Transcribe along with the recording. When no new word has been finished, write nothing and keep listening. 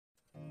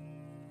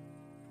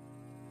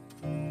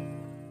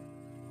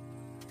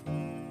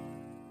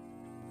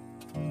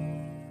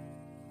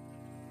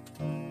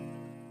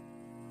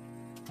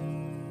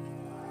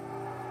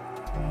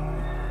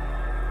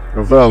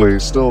A valley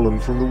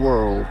stolen from the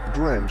world,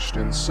 drenched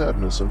in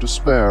sadness and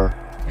despair.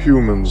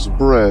 Humans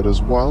bred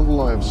as wild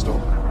livestock.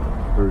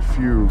 Very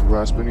few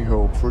grasp any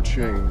hope for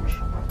change.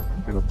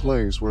 In a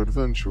place where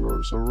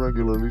adventurers are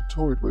regularly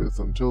toyed with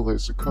until they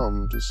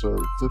succumb to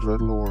serve the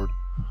Dread Lord.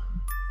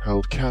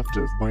 Held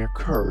captive by a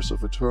curse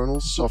of eternal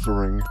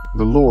suffering,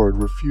 the Lord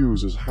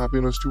refuses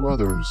happiness to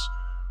others,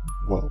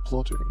 while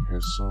plotting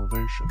his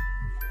salvation.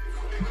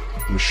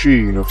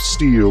 Machine of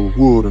steel,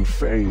 wood, and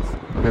faith,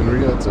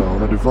 Henrietta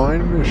on a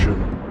divine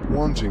mission,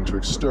 wanting to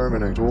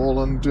exterminate all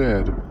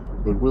undead,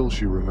 but will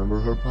she remember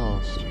her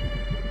past?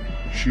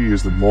 She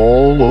is the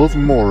maul of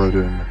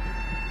Moradin.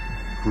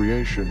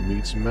 Creation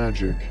meets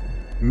magic.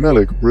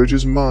 Melik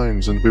bridges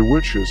minds and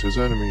bewitches his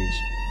enemies,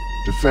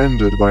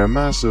 defended by a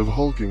massive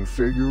hulking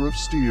figure of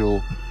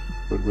steel,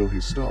 but will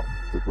he stop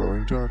the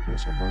growing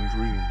darkness among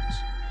dreams?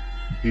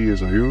 He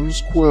is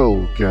Iouns'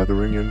 quill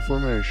gathering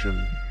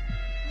information.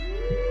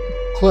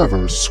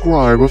 Clever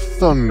scribe of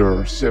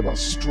thunder, Sebas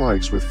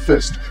strikes with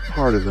fist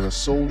harder than a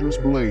soldier's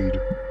blade,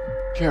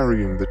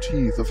 carrying the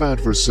teeth of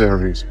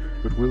adversaries,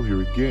 but will he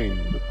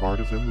regain the part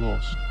of him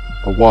lost?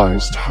 A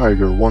wise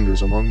tiger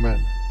wanders among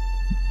men.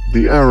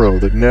 The arrow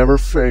that never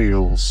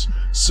fails,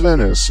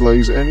 Svennis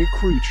slays any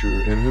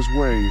creature in his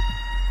way,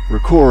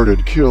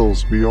 recorded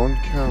kills beyond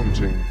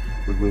counting,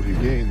 but will he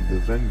gain the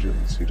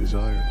vengeance he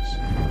desires?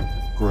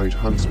 Great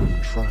huntsman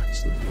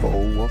tracks the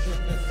foe of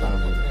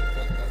family.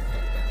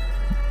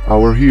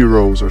 Our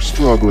heroes are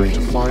struggling to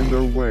find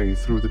their way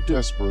through the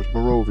desperate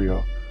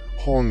Barovia,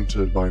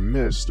 haunted by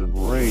mist and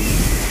rain,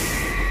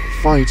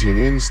 fighting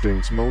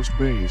instincts most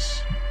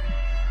base.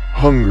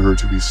 Hunger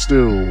to be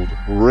stilled,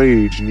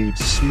 rage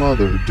needs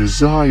smothered,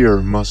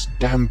 desire must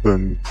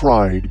dampen,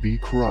 pride be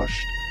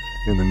crushed.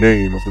 In the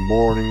name of the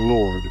morning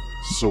Lord,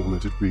 so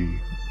let it be.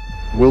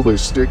 Will they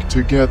stick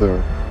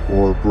together,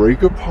 or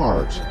break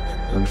apart,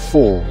 and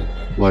fall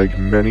like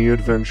many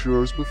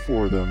adventurers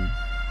before them?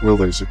 Will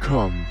they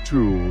succumb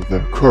to the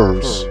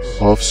curse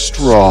of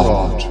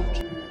Strahd?